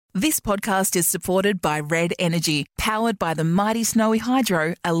This podcast is supported by Red Energy, powered by the mighty Snowy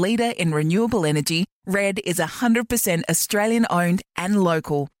Hydro, a leader in renewable energy. Red is 100% Australian owned and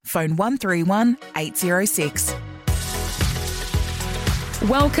local. Phone 131 806.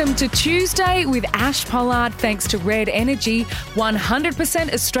 Welcome to Tuesday with Ash Pollard, thanks to Red Energy.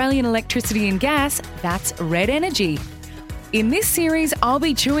 100% Australian electricity and gas, that's Red Energy. In this series, I'll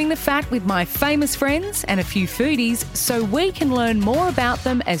be chewing the fat with my famous friends and a few foodies so we can learn more about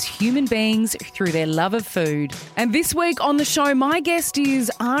them as human beings through their love of food. And this week on the show, my guest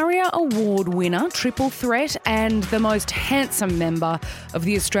is ARIA Award winner, Triple Threat, and the most handsome member of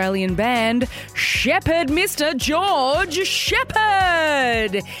the Australian band, Sheppard, Mr. George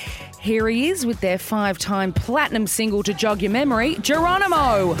Sheppard. Here he is with their 5-time platinum single to jog your memory,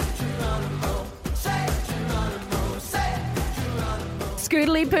 Geronimo.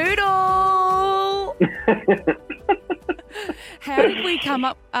 Scoodly Poodle. How did we come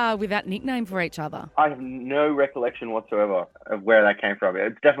up with that nickname for each other? I have no recollection whatsoever of where that came from.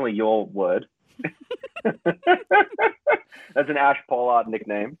 It's definitely your word. That's an Ash Pollard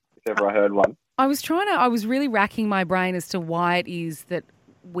nickname, if ever I heard one. I was really racking my brain as to why it is that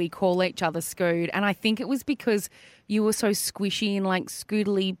we call each other Scood, and I think it was because you were so squishy and like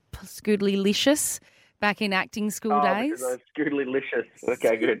Scoodly-licious back in acting school days. Because I was Scoodly-licious.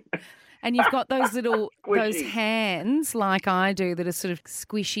 Okay, good. And you've got those little those hands like I do that are sort of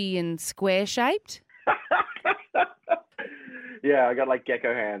squishy and square shaped. Yeah, I got like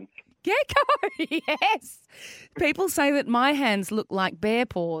gecko hands. Gecko, yes. People say that my hands look like bear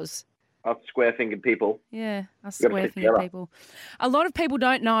paws. Us square-fingered people. Yeah, us square-fingered people. A lot of people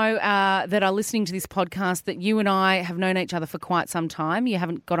don't know that are listening to this podcast that you and I have known each other for quite some time. You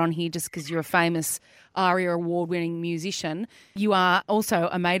haven't got on here just because you're a famous ARIA award-winning musician. You are also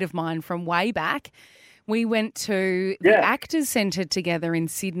a mate of mine from way back. We went to the Actors Centre together in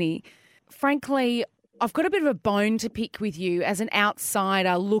Sydney. Frankly, I've got a bit of a bone to pick with you as an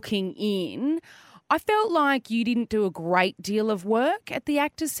outsider looking in. I felt like you didn't do a great deal of work at the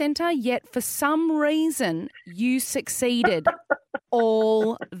Actors Centre, yet for some reason you succeeded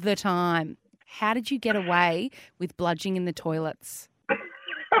all the time. How did you get away with bludging in the toilets?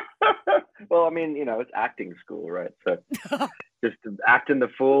 Well, I mean, it's acting school, right? So just acting the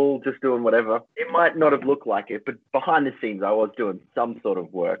fool, just doing whatever. It might not have looked like it, but behind the scenes I was doing some sort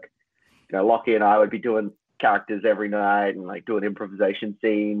of work. Lockie and I would be doing characters every night and like doing improvisation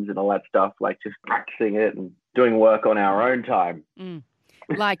scenes and all that stuff, like just practicing it and doing work on our own time.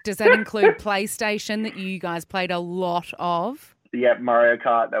 Like, does that include PlayStation that you guys played a lot of? Yeah, Mario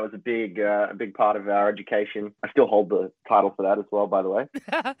Kart, that was a big part of our education. I still hold the title for that as well, by the way.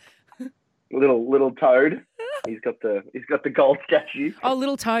 Little Toad. He's got the gold statue. Oh,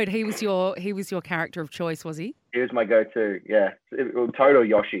 Little Toad, he was your character of choice, was he? He was my go-to, yeah. Toad or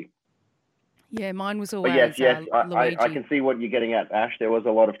Yoshi. Yeah, mine was always yes. Luigi. I can see what you're getting at, Ash. There was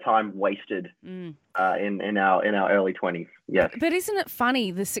a lot of time wasted in our early 20s. Yes. But isn't it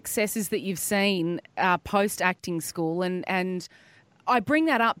funny the successes that you've seen post acting school? And I bring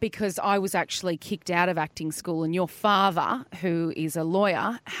that up because I was actually kicked out of acting school, and your father, who is a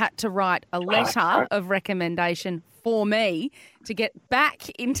lawyer, had to write a letter of recommendation for me to get back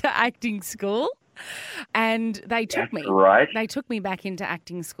into acting school. And they took me. Right. They took me back into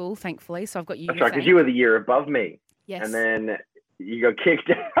acting school, thankfully. So I've got you. That's right, because you were the year above me. Yes. And then you got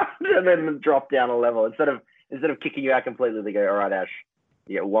kicked out and then dropped down a level. Instead of kicking you out completely, they go, all right, Ash,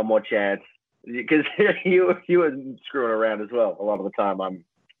 you get one more chance. Because you were screwing around as well a lot of the time, I'm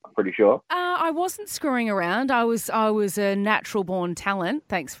pretty sure. I wasn't screwing around. I was a natural born talent.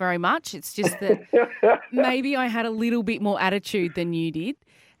 Thanks very much. It's just that maybe I had a little bit more attitude than you did.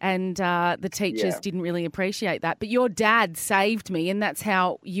 And the teachers didn't really appreciate that. But your dad saved me, and that's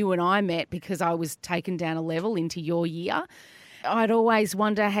how you and I met, because I was taken down a level into your year. I'd always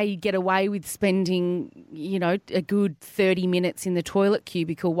wonder how you get away with spending, a good 30 minutes in the toilet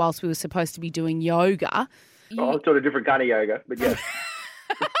cubicle whilst we were supposed to be doing yoga. Oh, sort of different kind of yoga, but yes.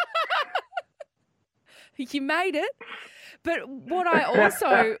 You made it. But what I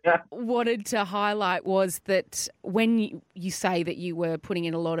also wanted to highlight was that when you say that you were putting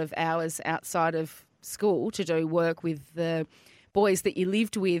in a lot of hours outside of school to do work with the boys that you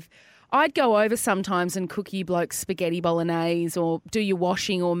lived with, I'd go over sometimes and cook you blokes spaghetti bolognese or do your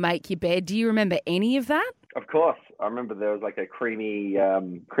washing or make your bed. Do you remember any of that? Of course. I remember there was like a creamy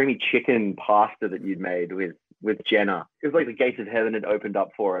chicken pasta that you'd made with Jenna. It was like the gates of heaven had opened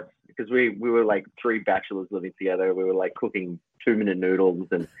up for us, because we were like three bachelors living together. We were like cooking 2-minute noodles,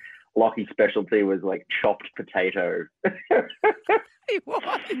 and Lockie's specialty was like chopped potato. It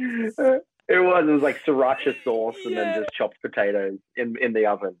was. It was like sriracha sauce and then just chopped potatoes in the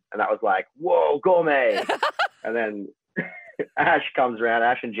oven. And that was like, whoa, gourmet. And then Ash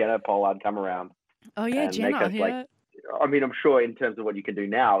and Jenna Pollard come around. Oh, yeah, and Jenna, make us, like, I mean, I'm sure in terms of what you can do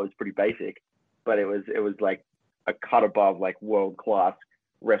now, it's pretty basic. But it was like a cut above like world-class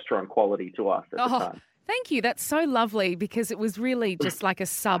restaurant quality to us at the time. Thank you. That's so lovely because it was really just like a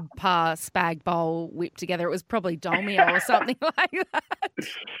subpar spag bowl whipped together. It was probably Dolmio or something like that.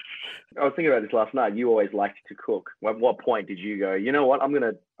 I was thinking about this last night. You always liked to cook. At what point did you go, you know what, I'm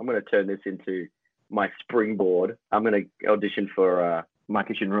gonna turn this into my springboard. I'm gonna audition for My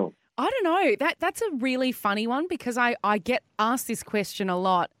Kitchen Rules. I don't know. That's a really funny one because I get asked this question a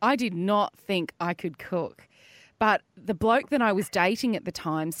lot. I did not think I could cook. But the bloke that I was dating at the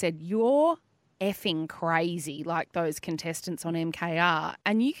time said, you're effing crazy like those contestants on MKR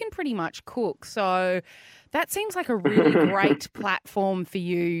and you can pretty much cook. So that seems like a really great platform for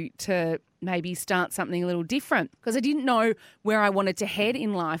you to maybe start something a little different because I didn't know where I wanted to head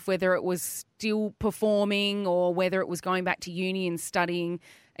in life, whether it was still performing or whether it was going back to uni and studying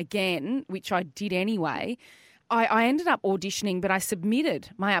again, which I did anyway. I ended up auditioning, but I submitted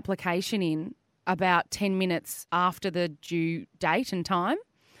my application in about 10 minutes after the due date and time.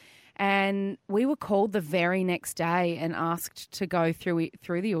 And we were called the very next day and asked to go through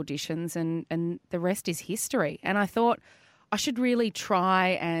the auditions and the rest is history. And I thought I should really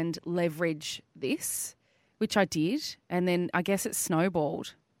try and leverage this, which I did. And then I guess it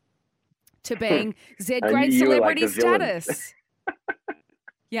snowballed to being Z grade celebrity status.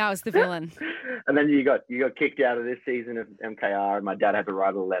 Yeah, I was the villain. And then you got kicked out of this season of MKR and my dad had to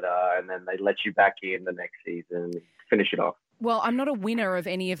write a letter and then they let you back in the next season to finish it off. Well, I'm not a winner of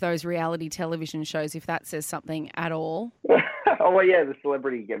any of those reality television shows, if that says something at all. Oh, well, yeah, the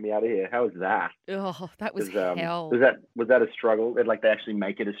Celebrity Get Me Out of Here. How was that? Oh, that was hell. Was that a struggle? Like they actually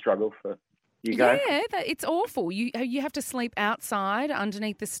make it a struggle for you guys? Yeah, it's awful. You have to sleep outside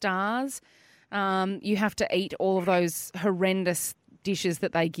underneath the stars. You have to eat all of those horrendous dishes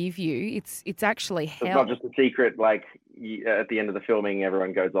that they give you. It's actually hell. It's not just a secret. Like at the end of the filming,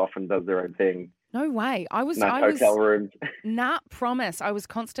 everyone goes off and does their own thing. No way. I was hotel rooms. Nah, promise. I was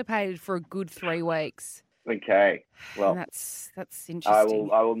constipated for a good 3 weeks. Okay. Well, that's interesting.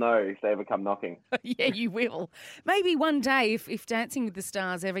 I will know if they ever come knocking. Yeah, you will. Maybe one day if Dancing with the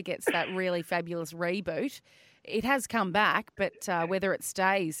Stars ever gets that really fabulous reboot, it has come back, but whether it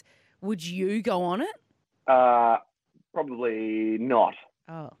stays, would you go on it? Probably not.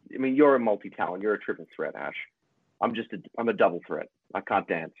 Oh. I mean, you're a multi-talent. You're a triple threat, Ash. I'm a double threat. I can't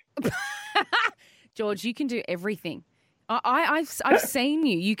dance. George, you can do everything. I've seen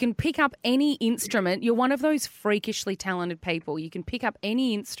you. You can pick up any instrument. You're one of those freakishly talented people. You can pick up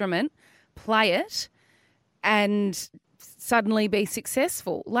any instrument, play it, and suddenly be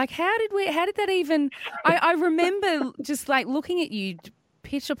successful. Like, how did that even... I remember just like looking at you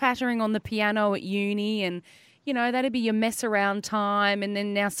pitter-pattering on the piano at uni and, you know, that'd be your mess around time and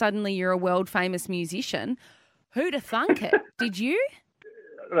then now suddenly you're a world-famous musician. Who'd have thunk it? Did you?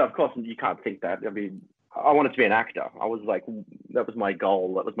 No, of course, you can't think that. I mean, I wanted to be an actor. I was like, that was my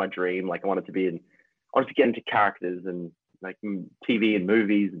goal. That was my dream. Like, I wanted to get into characters and like TV and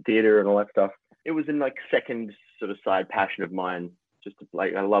movies and theater and all that stuff. It was in like second sort of side passion of mine. Just to,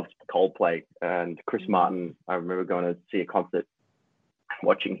 like, I loved Coldplay and Chris Martin. I remember going to see a concert,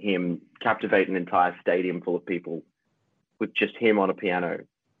 watching him captivate an entire stadium full of people with just him on a piano.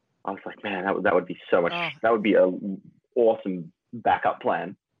 I was like, man, that would be so much. That would be an awesome backup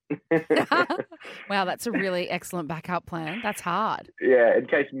plan. Wow, that's a really excellent backup plan. That's hard. Yeah,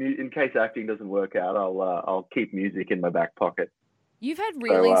 in case acting doesn't work out, I'll keep music in my back pocket. You've had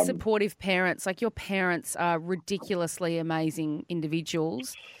really supportive parents. Like, your parents are ridiculously amazing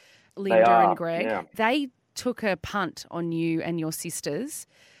individuals. Linda and Greg. Yeah. They took a punt on you and your sisters,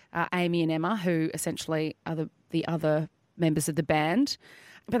 Amy and Emma, who essentially are the other members of the band.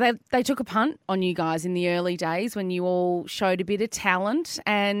 But they took a punt on you guys in the early days when you all showed a bit of talent,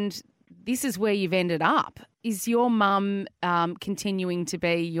 and this is where you've ended up. Is your mum continuing to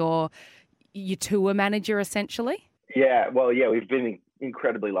be your tour manager essentially? Yeah, well, yeah, we've been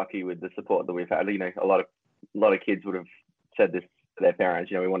incredibly lucky with the support that we've had. You know, a lot of kids would have said this to their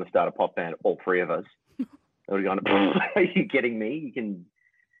parents. You know, we want to start a pop band, all three of us. They would have gone, "Are you kidding me?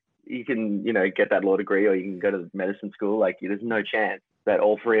 You can, you know, get that law degree, or you can go to medicine school. Like, there's no chance that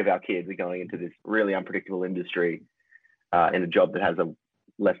all three of our kids are going into this really unpredictable industry in a job that has a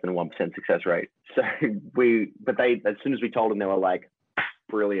less than 1% success rate." So as soon as we told them, they were like,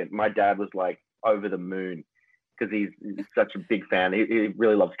 brilliant. My dad was like over the moon because he's such a big fan. He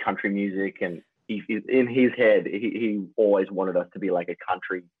really loves country music, and in his head, he always wanted us to be like a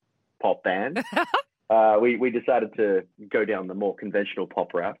country pop band. We decided to go down the more conventional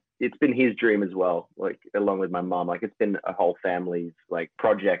pop route. It's been his dream as well, like along with my mum. Like it's been a whole family's like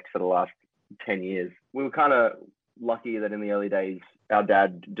project for the last 10 years. We were kind of lucky that in the early days, our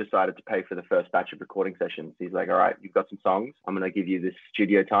dad decided to pay for the first batch of recording sessions. He's like, all right, you've got some songs. I'm going to give you this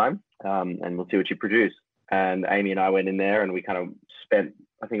studio time and we'll see what you produce. And Amy and I went in there and we kind of spent,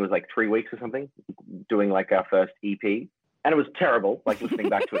 I think it was like 3 weeks or something, doing like our first EP. And it was terrible, like listening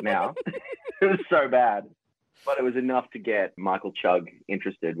back to it now. It was so bad. But it was enough to get Michael Chugg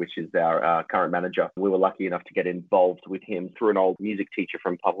interested, which is our current manager. We were lucky enough to get involved with him through an old music teacher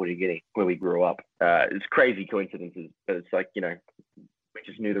from Papua New Guinea, where we grew up. It's crazy coincidences, but it's like, you know, we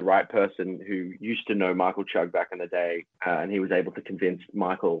just knew the right person who used to know Michael Chugg back in the day, and he was able to convince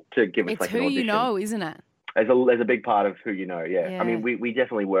Michael to give us like an audition. It's who you know, isn't it? There's a big part of who you know, yeah. I mean, we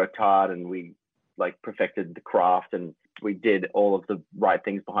definitely worked hard and we like perfected the craft and we did all of the right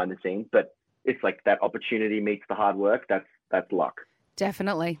things behind the scenes, but it's like that opportunity meets the hard work. That's luck.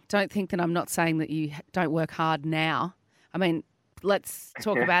 Definitely. Don't think that I'm not saying that you don't work hard now. I mean, let's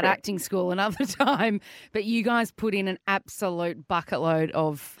talk about acting school another time. But you guys put in an absolute bucket load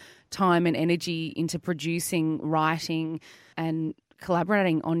of time and energy into producing, writing and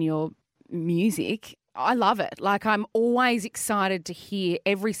collaborating on your music. I love it. Like I'm always excited to hear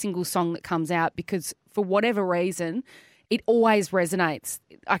every single song that comes out because for whatever reason, it always resonates.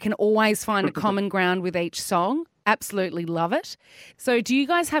 I can always find a common ground with each song. Absolutely love it. So do you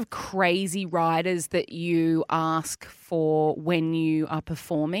guys have crazy riders that you ask for when you are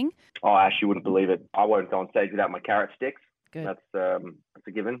performing? Oh, Ash, you wouldn't believe it. I won't go on stage without my carrot sticks. Good. That's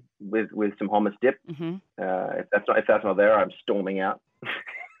a given with some hummus dip. Mm-hmm. If that's not there, I'm storming out.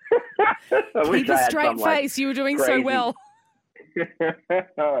 Keep a straight face. You were doing crazy. So well.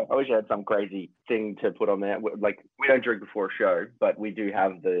 I wish I had some crazy thing to put on there. Like we don't drink before a show, but we do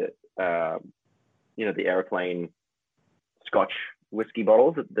have the, the airplane Scotch whiskey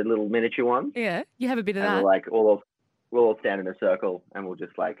bottles, the little miniature ones. Yeah, you have a bit of and that. We'll all stand in a circle and we'll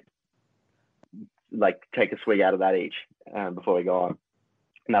just like take a swig out of that each before we go on.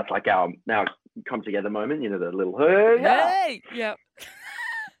 And that's like our now come together moment. You know, the little hey, yep.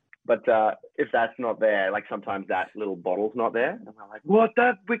 But if that's not there, like sometimes that little bottle's not there. And we're like, what?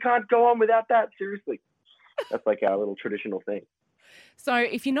 We can't go on without that. Seriously. That's like our little traditional thing. So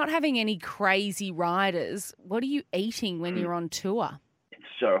if you're not having any crazy riders, what are you eating when you're on tour? It's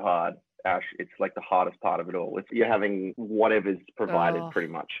so hard, Ash. It's like the hardest part of it all. You're having whatever's provided pretty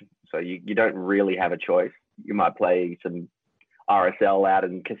much. So you don't really have a choice. You might play some RSL out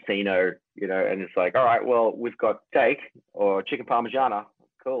in Casino, and it's like, all right, well, we've got steak or chicken parmigiana.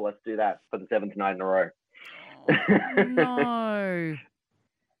 Cool, let's do that for the 7th night in a row. Oh, no.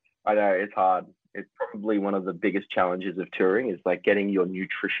 I know, it's hard. It's probably one of the biggest challenges of touring is like getting your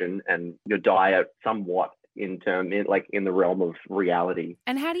nutrition and your diet somewhat in the realm of reality.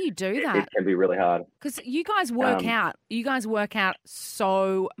 And how do you do that? It can be really hard. Because you guys work out. You guys work out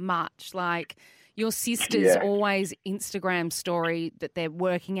so much. Like your sisters always Instagram story that they're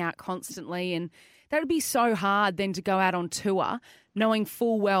working out constantly, and that would be so hard then to go out on tour knowing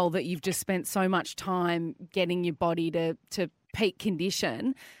full well that you've just spent so much time getting your body to peak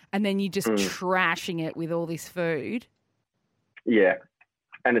condition and then you're just trashing it with all this food. Yeah.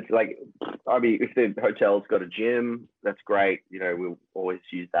 And it's like, I mean, if the hotel's got a gym, that's great. We'll always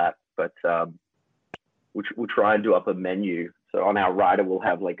use that. But we'll try and do up a menu. So on our rider, we'll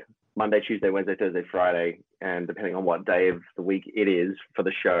have like Monday, Tuesday, Wednesday, Thursday, Friday. And depending on what day of the week it is for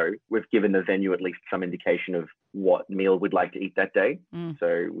the show, we've given the venue at least some indication of what meal we'd like to eat that day.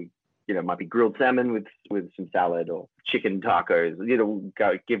 So we, it might be grilled salmon with some salad or chicken tacos.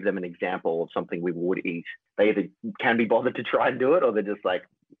 Go give them an example of something we would eat. They either can be bothered to try and do it, or they're just like,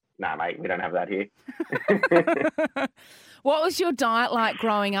 nah, mate, we don't have that here. What was your diet like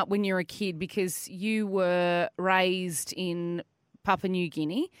growing up when you were a kid? Because you were raised in Papua New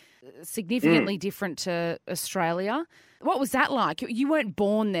Guinea, significantly different to Australia. What was that like? You weren't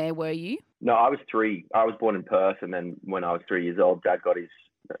born there, were you? No, I was 3. I was born in Perth, and then when I was 3 years old, Dad got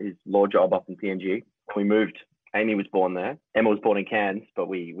his law job up in PNG. We moved. Amy was born there. Emma was born in Cairns, but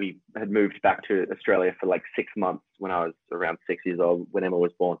we had moved back to Australia for like 6 months when I was around 6 years old when Emma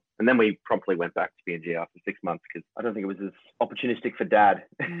was born. And then we promptly went back to PNG after 6 months because I don't think it was as opportunistic for Dad.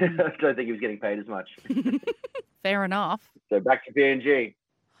 I don't think he was getting paid as much. Fair enough. So back to PNG.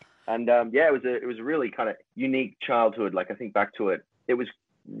 And it was a really kind of unique childhood. Like I think back to it, it was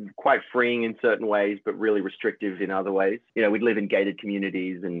quite freeing in certain ways, but really restrictive in other ways. We'd live in gated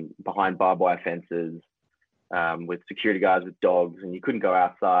communities and behind barbed wire fences. With security guards with dogs, and you couldn't go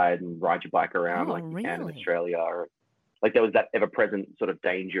outside and ride your bike around you can in Australia. like there was that ever-present sort of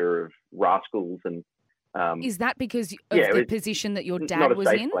danger of rascals and. Is that because of the position that your dad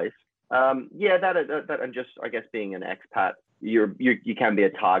was in? Place. That and just I guess being an expat, you can be a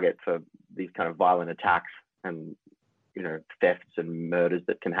target for these kind of violent attacks and thefts and murders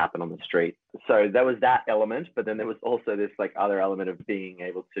that can happen on the street. So there was that element, but then there was also this like other element of being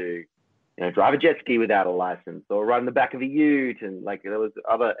able to drive a jet ski without a license or ride in the back of a ute, and like there was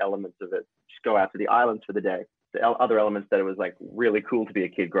other elements of it. Just go out to the islands for the day. The other elements that it was like really cool to be a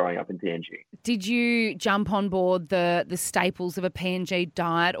kid growing up in PNG. Did you jump on board the staples of a PNG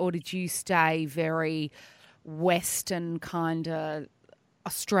diet, or did you stay very Western kind of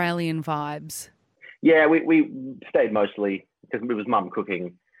Australian vibes? Yeah, we stayed mostly because it was mum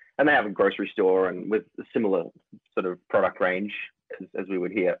cooking, and they have a grocery store and with a similar sort of product range as we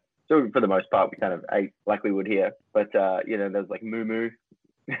would here. So for the most part, we kind of ate like we would here. But there's like moo.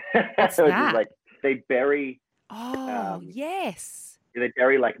 What's that? Is like they bury. Oh, yes. They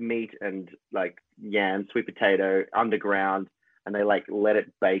bury like meat and like yam, sweet potato underground, and they like let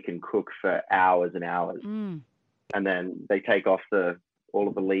it bake and cook for hours and hours. Mm. And then they take off all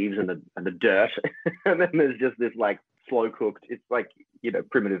of the leaves and the dirt, and then there's just this like slow cooked. It's like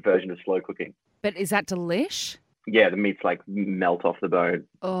primitive version of slow cooking. But is that delish? Yeah, the meat's like melt off the bone.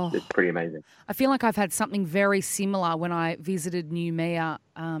 Oh, it's pretty amazing. I feel like I've had something very similar when I visited New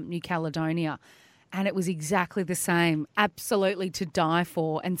Caledonia. And it was exactly the same, absolutely to die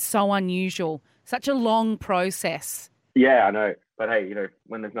for, and so unusual. Such a long process. Yeah, I know. But hey,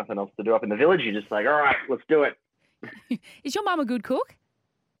 when there's nothing else to do up in the village, you're just like, all right, let's do it. Is your mum a good cook?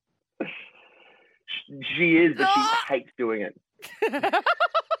 She is, but she hates doing it.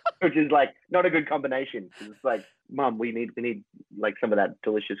 Which is like not a good combination. It's like, Mum, we need like some of that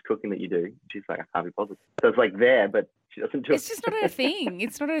delicious cooking that you do. She's like, I can't be positive. So it's like there, but she doesn't do it. It's just not her thing.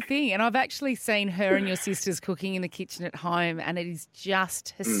 It's not her thing. And I've actually seen her and your sisters cooking in the kitchen at home, and it is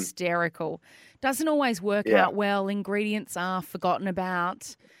just hysterical. Doesn't always work out well. Ingredients are forgotten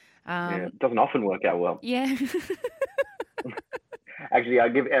about. It doesn't often work out well. Yeah. Actually, I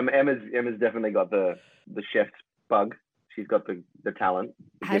give Emma's definitely got the chef's bug. She's got the talent,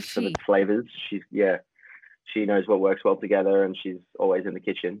 Has she? For the flavors. She knows what works well together, and she's always in the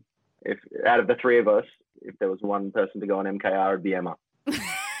kitchen. If out of the three of us, if there was one person to go on MKR, it'd be Emma.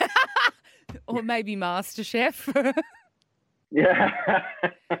 Or maybe MasterChef. Yeah.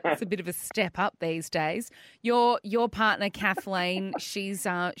 It's a bit of a step up these days. Your partner Kathleen, she's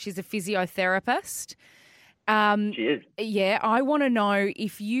a physiotherapist. She is. Yeah, I want to know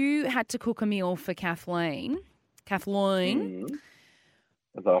if you had to cook a meal for Kathleen, as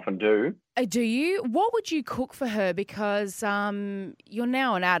I often do. Do you? What would you cook for her? Because you're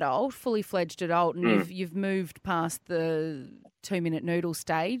now an adult, fully fledged adult, and you've moved past the 2-minute noodle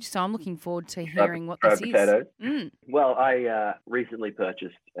stage. So I'm looking forward to hearing what this potatoes. is. Well, I recently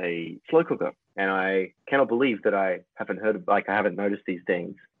purchased a slow cooker, and I cannot believe that I haven't noticed these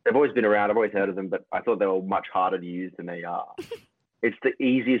things. They've always been around. I've always heard of them, but I thought they were much harder to use than they are. It's the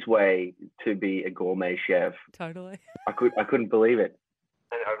easiest way to be a gourmet chef. Totally. I couldn't believe it.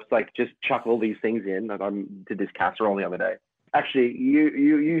 And I was like, just chuck all these things in. And I did this casserole the other day. Actually,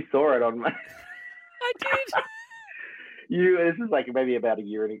 you saw it on my. I did. This is like maybe about a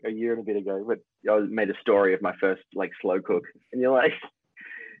year and a bit ago, but I made a story of my first like slow cook, and you're like,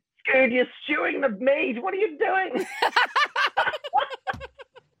 "Dude, you're stewing the meat. What are you doing?"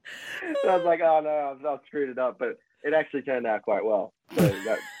 So I was like, "Oh no, I've screwed it up," but it actually turned out quite well. So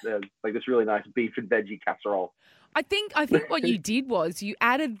that, like this really nice beef and veggie casserole. I think what you did was you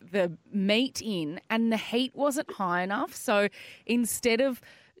added the meat in, and the heat wasn't high enough. So instead of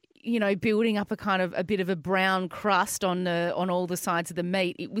building up a bit of a brown crust on all the sides of the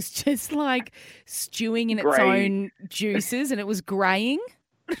meat, it was just like stewing in its own juices, and it was graying.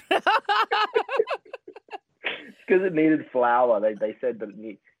 It's because it needed flour. They said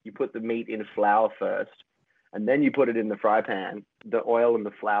that you put the meat in flour first, and then you put it in the fry pan. The oil and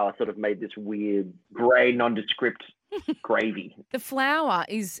the flour sort of made this weird grey, nondescript gravy. The flour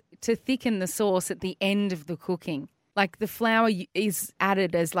is to thicken the sauce at the end of the cooking. Like the flour is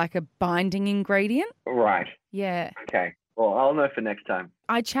added as like a binding ingredient. Right. Yeah. Okay. Well, I'll know for next time.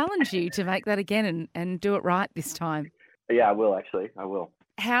 I challenge you to make that again and do it right this time. Yeah, I will actually. I will.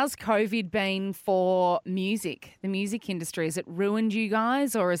 How's COVID been for music, the music industry? Has it ruined you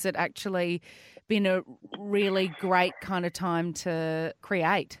guys, or has it actually been a really great kind of time to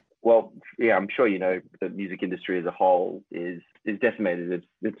create? Well, yeah, I'm sure the music industry as a whole is decimated.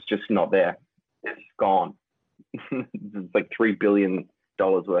 It's just not there. It's gone. It's like $3 billion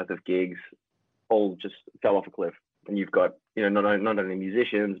worth of gigs all just fell off a cliff. And you've got, not only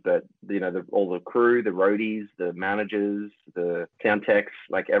musicians, but, all the crew, the roadies, the managers, the sound techs,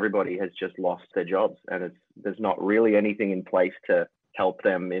 like everybody has just lost their jobs. And there's not really anything in place to help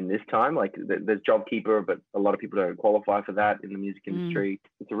them in this time. Like there's JobKeeper, but a lot of people don't qualify for that in the music industry.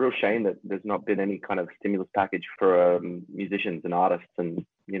 It's a real shame that there's not been any kind of stimulus package for musicians and artists and,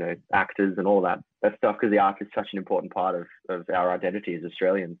 actors and all that stuff, because the arts is such an important part of our identity as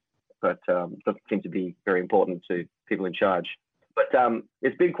Australians. But it doesn't seem to be very important to people in charge. But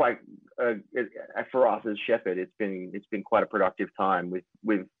it's been quite, for us as Shepherd, it's been quite a productive time.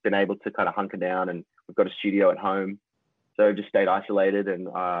 We've been able to kind of hunker down, and we've got a studio at home. So I've just stayed isolated, and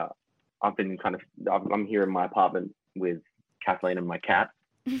I'm here in my apartment with Kathleen and my cat,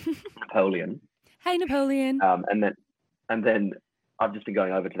 Napoleon. Hey, Napoleon. And then I've just been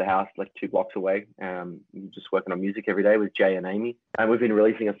going over to the house like 2 blocks away, just working on music every day with Jay and Amy. And we've been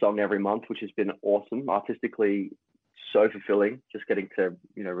releasing a song every month, which has been awesome. Artistically, so fulfilling. Just getting to,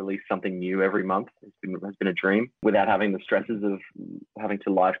 release something new every month has been a dream without having the stresses of having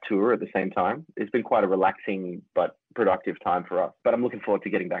to live tour at the same time. It's been quite a relaxing but productive time for us. But I'm looking forward to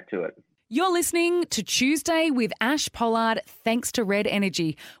getting back to it. You're listening to Tuesday with Ash Pollard, thanks to Red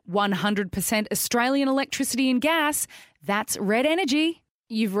Energy. 100% Australian electricity and gas. That's Red Energy.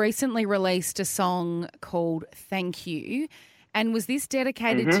 You've recently released a song called Thank You. And was this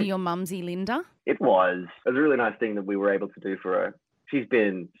dedicated to your mumsy, Linda? It was. It was a really nice thing that we were able to do for her. She's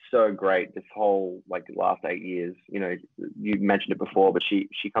been so great this whole, last 8 years. You mentioned it before, but she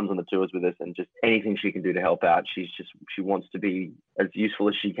comes on the tours with us, and just anything she can do to help out. She wants to be as useful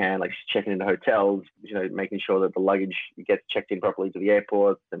as she can. Like, she's checking into hotels, making sure that the luggage gets checked in properly to the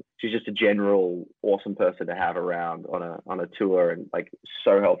airports. And she's just a general awesome person to have around on a tour, and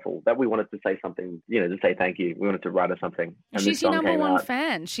so helpful that we wanted to say something, to say thank you. We wanted to write her something. And she's your number one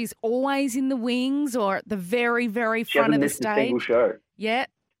fan. She's always in the wings or at the very, very front of the stage. She hasn't missed a single show. Yeah.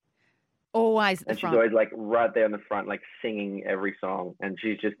 Always at the front. And she's always right there in the front, singing every song. And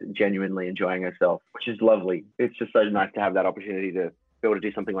she's just genuinely enjoying herself, which is lovely. It's just so nice to have that opportunity to be able to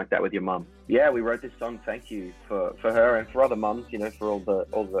do something like that with your mum. Yeah, we wrote this song, Thank You, for her and for other mums, for all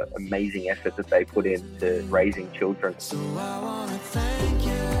the amazing effort that they put into raising children. So I want to thank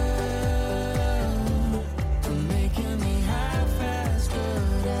you.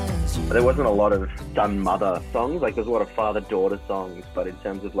 There wasn't a lot of son-mother songs. There was a lot of father-daughter songs, but in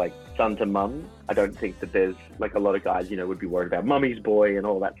terms of son to mum, I don't think that there's a lot of guys, would be worried about mummy's boy and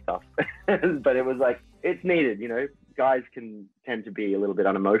all that stuff. But it was it's needed, Guys can tend to be a little bit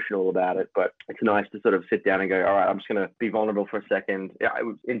unemotional about it, but it's nice to sort of sit down and go, all right, I'm just going to be vulnerable for a second. Yeah, I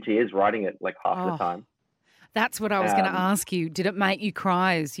was in tears writing it half the time. That's what I was going to ask you. Did it make you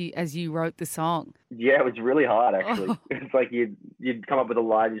cry as you wrote the song? Yeah, it was really hard, actually. Oh. It's you'd come up with a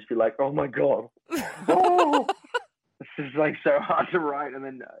line, and just be like, oh my God. Oh! It's just so hard to write. And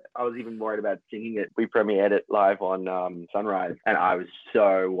then I was even worried about singing it. We premiered it live on Sunrise, and I was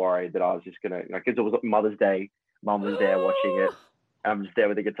so worried that I was just going to, because it was Mother's Day, Mum was there watching it. I'm just there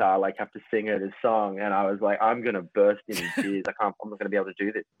with the guitar, have to sing her this song. And I was I'm going to burst into tears. I'm not going to be able to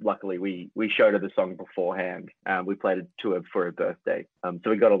do this. Luckily, we showed her the song beforehand. We played it to her for her birthday. So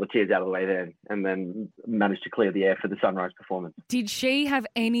we got all the tears out of the way then, and then managed to clear the air for the Sunrise performance. Did she have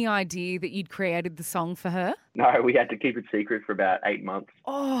any idea that you'd created the song for her? No, we had to keep it secret for about 8 months.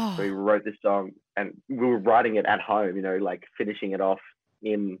 Oh. So we wrote this song, and we were writing it at home, finishing it off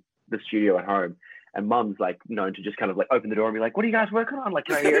in the studio at home. And Mum's known to just kind of open the door and be like, what are you guys working on?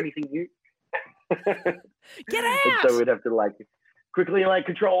 Can I hear anything new? Get out! And so we'd have to quickly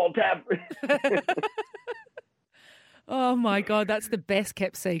Control-Tab. Oh my God, that's the best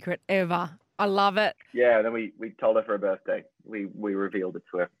kept secret ever. I love it. Yeah, and then we told her for her birthday. We revealed it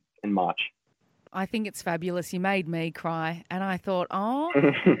to her in March. I think it's fabulous. You made me cry. And I thought,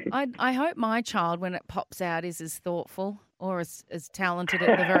 I hope my child, when it pops out, is as thoughtful or as talented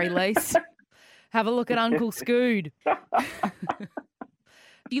at the very least. Have a look at Uncle Scood.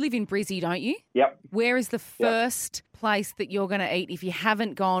 You live in Brizzy, don't you? Yep. Where is the first place that you're going to eat if you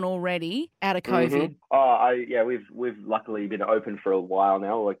haven't gone already out of COVID? Mm-hmm. We've luckily been open for a while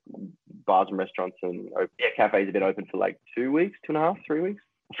now. Bars and restaurants and cafes have been open for 2 weeks, 2.5, 3 weeks.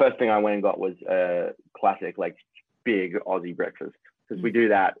 First thing I went and got was a classic, big Aussie breakfast, because we do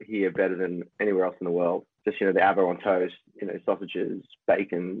that here better than anywhere else in the world. Just the avo on toast, sausages,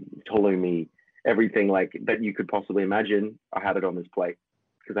 bacon, halloumi. Everything that you could possibly imagine, I had it on this plate,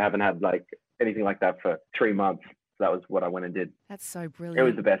 because I haven't had anything like that for 3 months. So that was what I went and did. That's so brilliant. It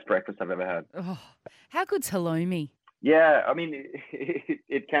was the best breakfast I've ever had. Oh, how good's halloumi? Yeah, I mean,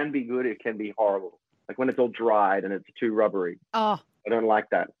 it can be good. It can be horrible. When it's all dried and it's too rubbery. Oh. I don't like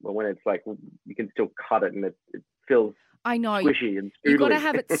that. But when it's you can still cut it and it feels I know. squishy and You've got to spoodly.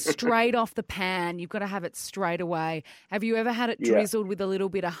 have it straight off the pan. You've got to have it straight away. Have you ever had it drizzled with a little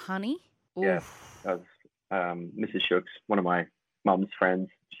bit of honey? Yeah, Oof. that was Mrs. Shooks, one of my mum's friends.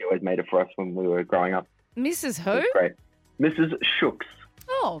 She always made it for us when we were growing up. Mrs. It who? was great. Mrs. Shooks.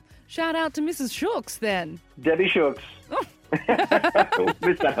 Oh, shout out to Mrs. Shooks then. Debbie Shooks. Oh.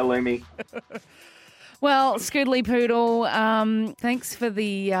 Miss that halloumi. Well, Scoodly Poodle, thanks for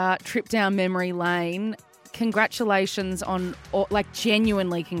the trip down memory lane. Congratulations on,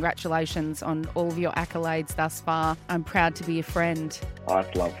 genuinely congratulations on all of your accolades thus far. I'm proud to be a friend. Oh,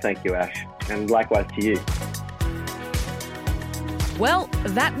 that's love. Thank you, Ash. And likewise to you. Well,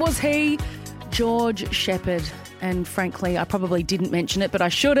 that was he, George Shepherd. And frankly, I probably didn't mention it, but I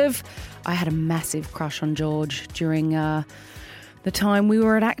should have. I had a massive crush on George during the time we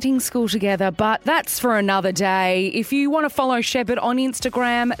were at acting school together, but that's for another day. If you want to follow Shepherd on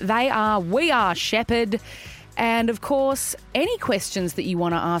Instagram, we are Shepherd. And of course, any questions that you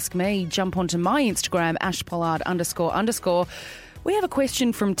want to ask me, jump onto my Instagram, @ashpollard__. We have a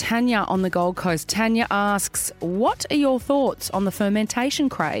question from Tanya on the Gold Coast. Tanya asks, what are your thoughts on the fermentation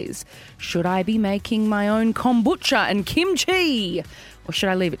craze? Should I be making my own kombucha and kimchi? Or should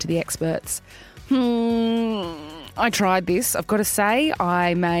I leave it to the experts? I tried this. I've got to say,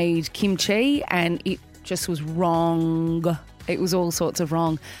 I made kimchi and it just was wrong. It was all sorts of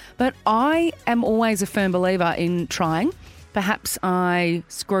wrong. But I am always a firm believer in trying. Perhaps I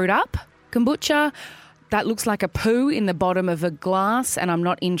screwed up. Kombucha, that looks like a poo in the bottom of a glass and I'm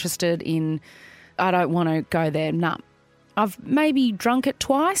not interested in, I don't want to go there. Nah. I've maybe drunk it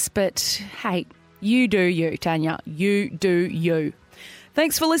twice, but hey, you do you, Tanya. You do you.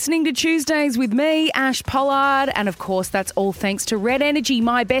 Thanks for listening to Tuesdays with me, Ash Pollard. And of course, that's all thanks to Red Energy,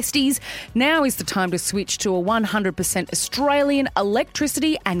 my besties. Now is the time to switch to a 100% Australian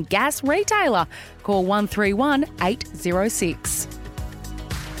electricity and gas retailer. Call 131 806.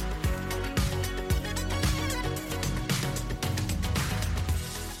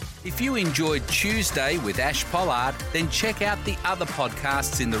 If you enjoyed Tuesday with Ash Pollard, then check out the other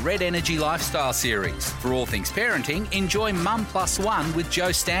podcasts in the Red Energy Lifestyle series. For all things parenting, enjoy Mum Plus One with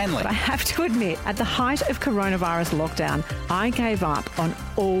Joe Stanley. But I have to admit, at the height of coronavirus lockdown, I gave up on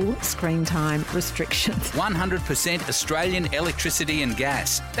all screen time restrictions. 100% Australian electricity and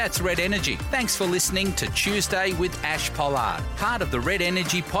gas. That's Red Energy. Thanks for listening to Tuesday with Ash Pollard, part of the Red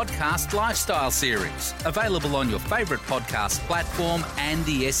Energy Podcast Lifestyle series. Available on your favourite podcast platform and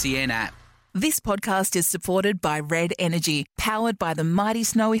the SEN app. This podcast is supported by Red Energy, powered by the mighty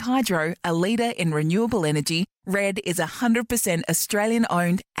Snowy Hydro, a leader in renewable energy. Red is 100% Australian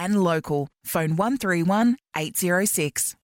owned and local. Phone 131 806.